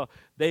Jesus. Well,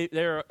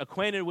 they're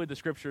acquainted with the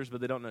Scriptures,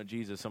 but they don't know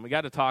Jesus. And we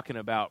got to talking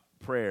about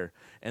prayer,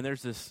 and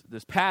there's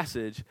this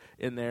passage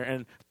in there,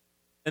 and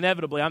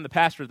inevitably, I'm the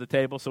pastor at the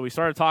table, so we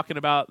started talking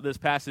about this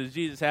passage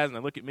Jesus has, and they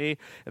look at me,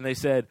 and they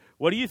said,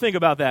 what do you think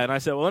about that? And I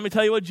said, well, let me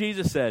tell you what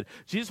Jesus said.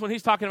 Jesus, when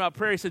He's talking about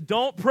prayer, He said,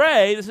 don't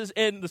pray. This is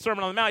in the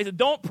Sermon on the Mount. He said,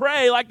 don't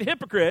pray like the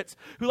hypocrites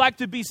who like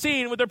to be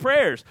seen with their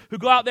prayers, who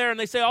go out there and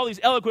they say all these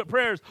eloquent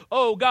prayers.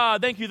 Oh,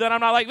 God, thank you that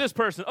I'm not like this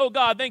person. Oh,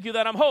 God, thank you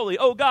that I'm holy.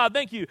 Oh, God,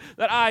 thank you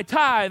that I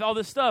tithe, all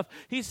this stuff.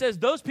 He says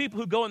those people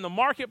who go in the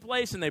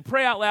marketplace and they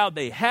pray out loud,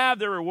 they have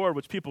their reward,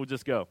 which people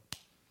just go,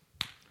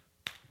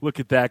 look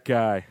at that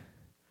guy.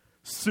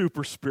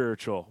 Super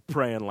spiritual,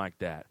 praying like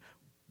that.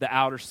 The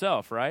outer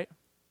self, right?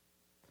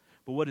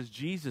 But what does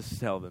Jesus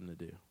tell them to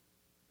do?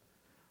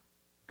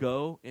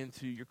 Go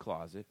into your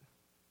closet,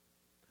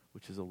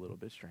 which is a little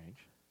bit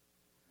strange.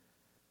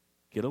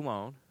 Get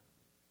alone.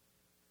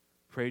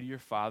 Pray to your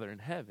Father in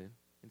heaven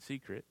in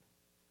secret,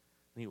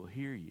 and He will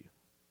hear you.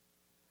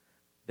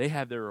 They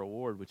have their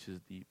reward, which is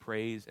the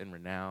praise and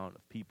renown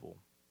of people.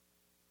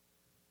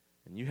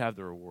 And you have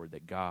the reward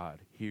that God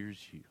hears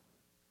you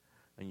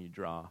and you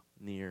draw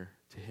near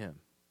to him.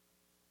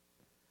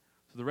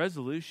 So the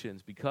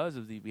resolutions, because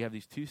of we have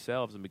these two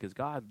selves, and because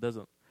God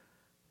doesn't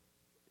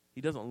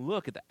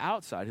look at the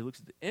outside, he looks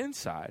at the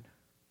inside.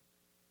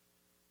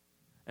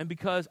 And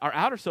because our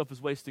outer self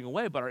is wasting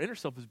away, but our inner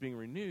self is being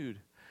renewed,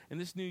 in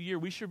this new year,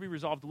 we should be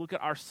resolved to look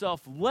at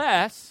ourselves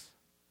less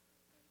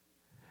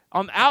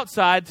on the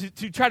outside,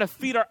 to try to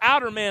feed our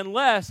outer man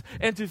less,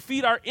 and to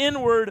feed our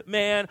inward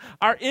man,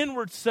 our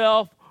inward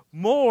self,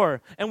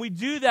 more. And we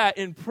do that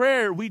in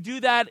prayer. We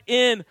do that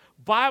in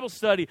Bible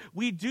study.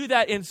 We do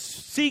that in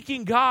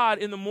seeking God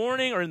in the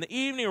morning or in the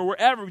evening or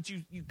wherever. But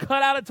you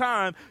cut out a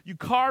time, you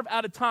carve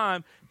out a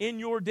time in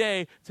your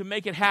day to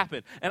make it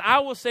happen. And I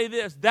will say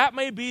this, that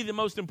may be the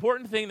most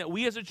important thing that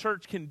we as a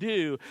church can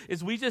do,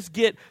 is we just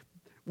get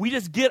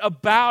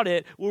about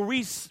it, where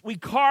we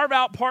carve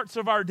out parts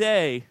of our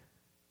day,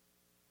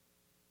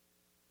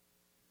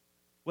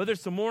 whether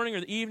it's the morning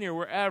or the evening or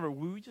wherever,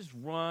 we just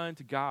run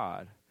to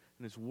God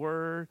and his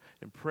word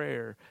and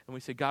prayer, and we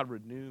say, God,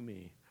 renew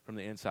me from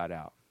the inside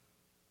out.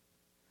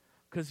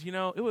 Because,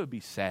 it would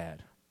be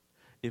sad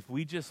if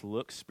we just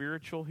look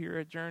spiritual here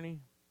at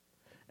Journey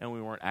and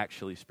we weren't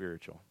actually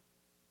spiritual.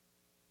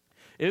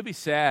 It would be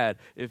sad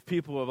if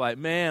people were like,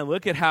 man,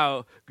 look at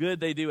how good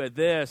they do at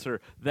this or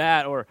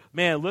that, or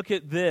man, look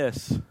at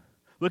this.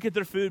 Look at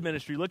their food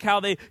ministry. Look how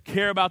they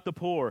care about the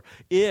poor.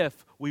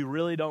 If we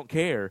really don't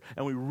care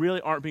and we really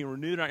aren't being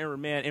renewed in our inner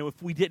man, and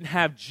if we didn't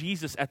have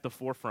Jesus at the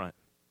forefront.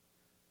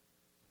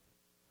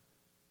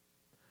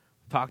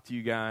 Talked to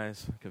you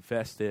guys,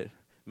 confessed it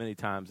many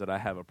times that I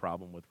have a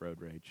problem with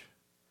road rage.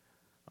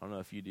 I don't know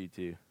if you do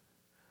too.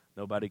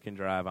 Nobody can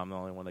drive. I'm the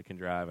only one that can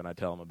drive, and I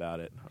tell them about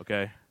it,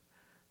 okay?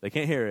 They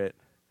can't hear it,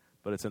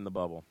 but it's in the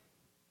bubble.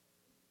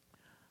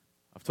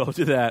 I've told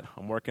you that.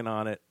 I'm working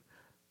on it.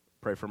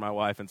 Pray for my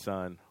wife and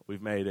son.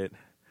 We've made it.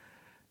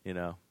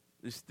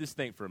 Just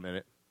think for a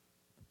minute.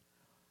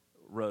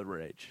 Road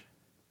rage.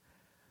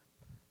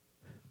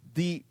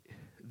 The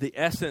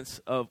essence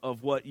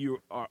of what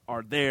you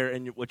are there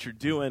and what you're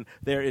doing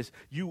there is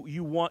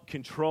you want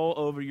control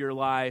over your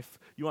life.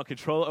 You want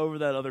control over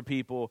that other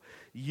people.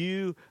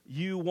 You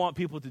want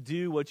people to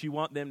do what you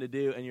want them to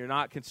do, and you're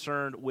not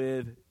concerned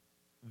with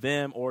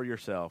them or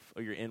yourself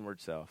or your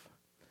inward self.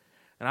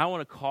 And I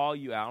want to call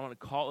you out. I want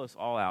to call us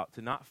all out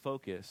to not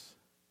focus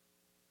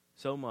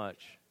so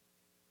much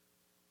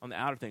on the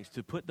outer things,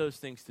 to put those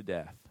things to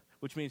death.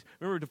 Which means,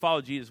 remember, to follow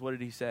Jesus, what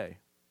did he say?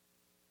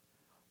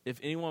 If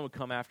anyone would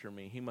come after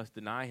me, he must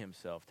deny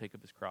himself, take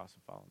up his cross,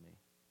 and follow me.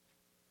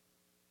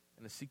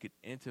 And to seek an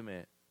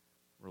intimate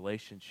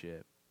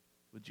relationship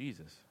with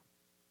Jesus.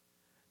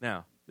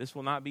 Now, this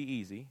will not be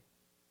easy.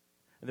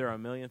 And there are a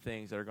million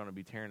things that are going to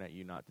be tearing at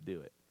you not to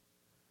do it.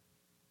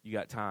 You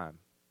got time.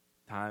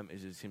 Time, it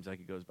just seems like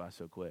it goes by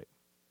so quick.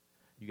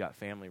 You got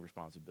family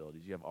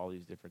responsibilities. You have all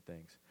these different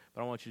things.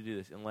 But I want you to do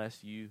this.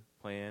 Unless you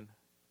plan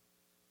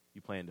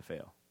to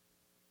fail.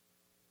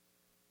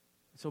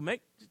 So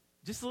make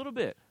just a little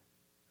bit.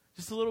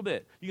 Just a little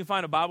bit. You can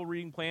find a Bible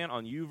reading plan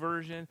on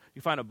YouVersion. You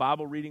can find a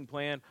Bible reading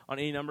plan on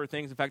any number of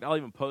things. In fact, I'll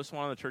even post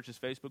one on the church's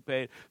Facebook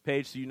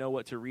page so you know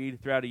what to read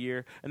throughout a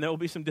year. And there will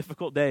be some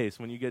difficult days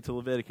when you get to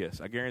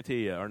Leviticus, I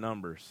guarantee you, or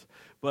Numbers.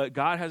 But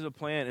God has a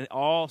plan, and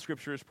all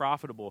Scripture is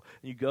profitable.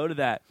 And you go to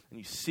that, and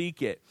you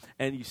seek it,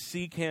 and you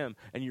seek Him,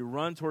 and you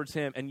run towards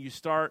Him, and you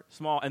start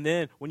small. And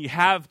then when you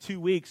have 2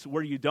 weeks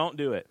where you don't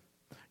do it,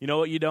 you know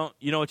what you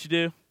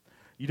do?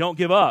 You don't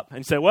give up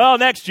and say, well,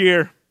 next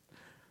year,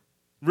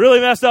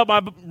 really messed up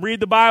my read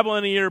the Bible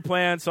in a year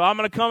plan, so I'm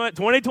going to come at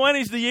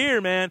 2020 is the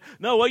year, man.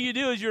 No, what you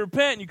do is you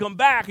repent and you come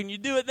back and you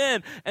do it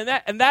then. And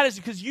that is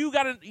because you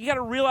got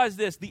to realize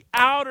this. The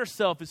outer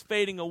self is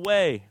fading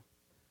away.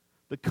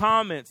 The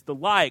comments, the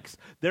likes,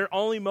 they're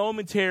only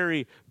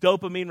momentary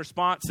dopamine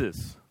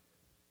responses.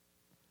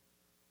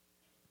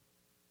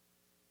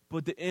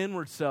 But the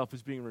inward self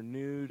is being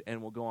renewed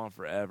and will go on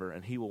forever,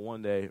 and He will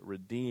one day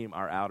redeem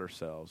our outer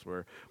selves,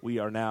 where we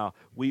are now,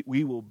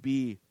 we will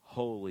be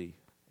holy.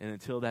 And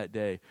until that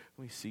day,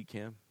 we seek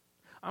Him.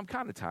 I'm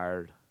kind of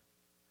tired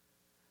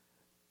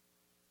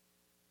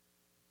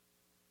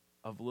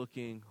of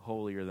looking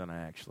holier than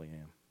I actually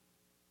am.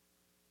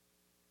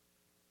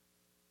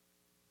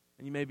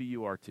 And maybe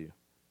you are too.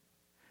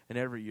 And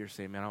every year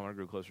saying, man, I want to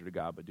grow closer to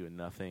God, but doing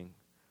nothing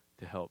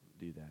to help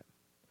do that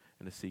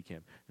and to seek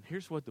Him. And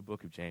here's what the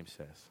book of James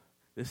says.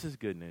 This is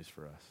good news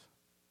for us.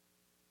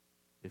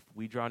 If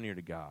we draw near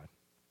to God,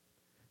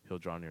 He'll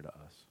draw near to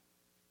us.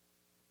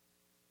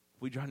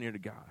 We draw near to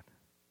God,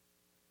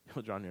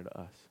 He'll draw near to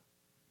us.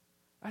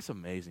 That's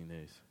amazing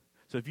news.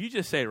 So if you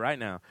just say right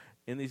now,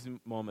 in these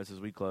moments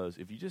as we close,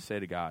 if you just say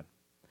to God,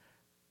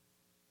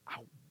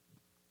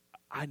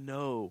 I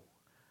know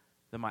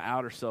that my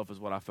outer self is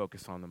what I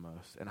focus on the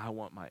most, and I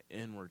want my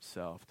inward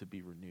self to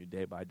be renewed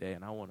day by day,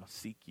 and I want to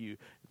seek you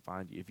and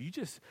find you. If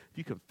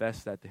you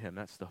confess that to Him,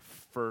 that's the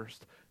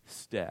first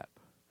step.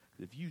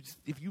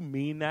 If you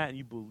mean that and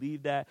you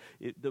believe that,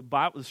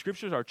 the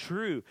Scriptures are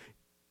true.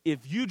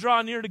 If you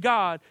draw near to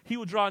God, He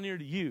will draw near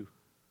to you.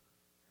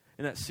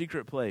 in that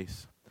secret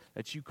place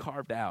that you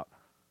carved out.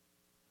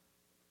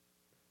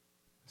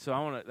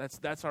 So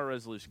that's our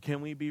resolution. Can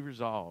we be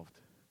resolved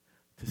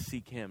to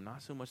seek him?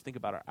 Not so much think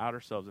about our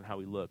outer selves and how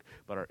we look,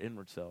 but our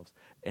inward selves,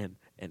 and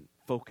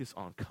focus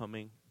on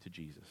coming to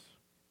Jesus.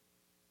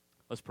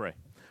 Let's pray.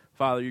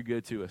 Father, you're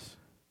good to us.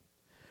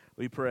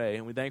 We pray,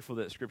 and we're thankful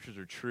that scriptures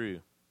are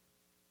true,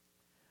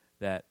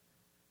 that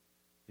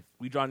if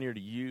we draw near to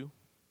you,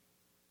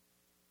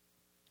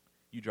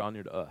 you draw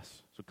near to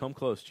us. So come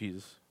close,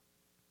 Jesus.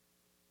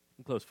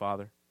 Come close,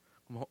 Father.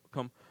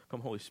 Come,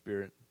 Holy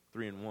Spirit,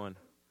 3 in 1.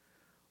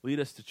 Lead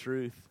us to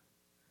truth.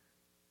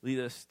 Lead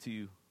us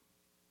to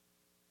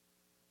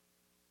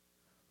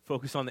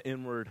focus on the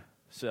inward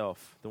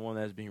self, the one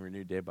that is being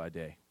renewed day by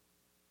day.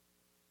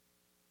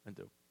 And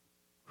to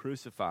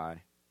crucify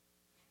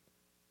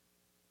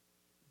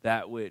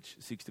that which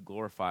seeks to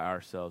glorify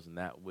ourselves and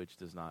that which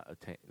does not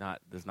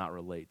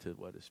relate to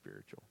what is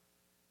spiritual.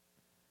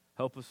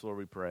 Help us, Lord,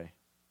 we pray.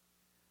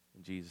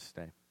 In Jesus'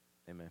 name,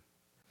 amen.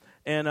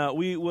 And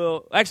we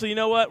will, actually, you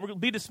know what? We're going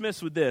to be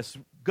dismissed with this.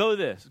 Go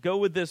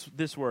with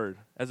this word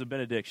as a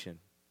benediction.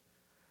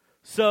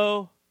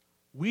 So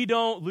we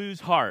don't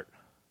lose heart.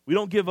 We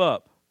don't give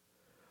up.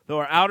 Though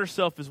our outer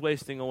self is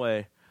wasting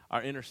away,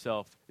 our inner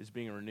self is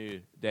being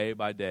renewed day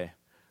by day.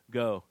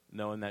 Go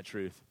knowing that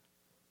truth.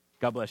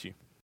 God bless you.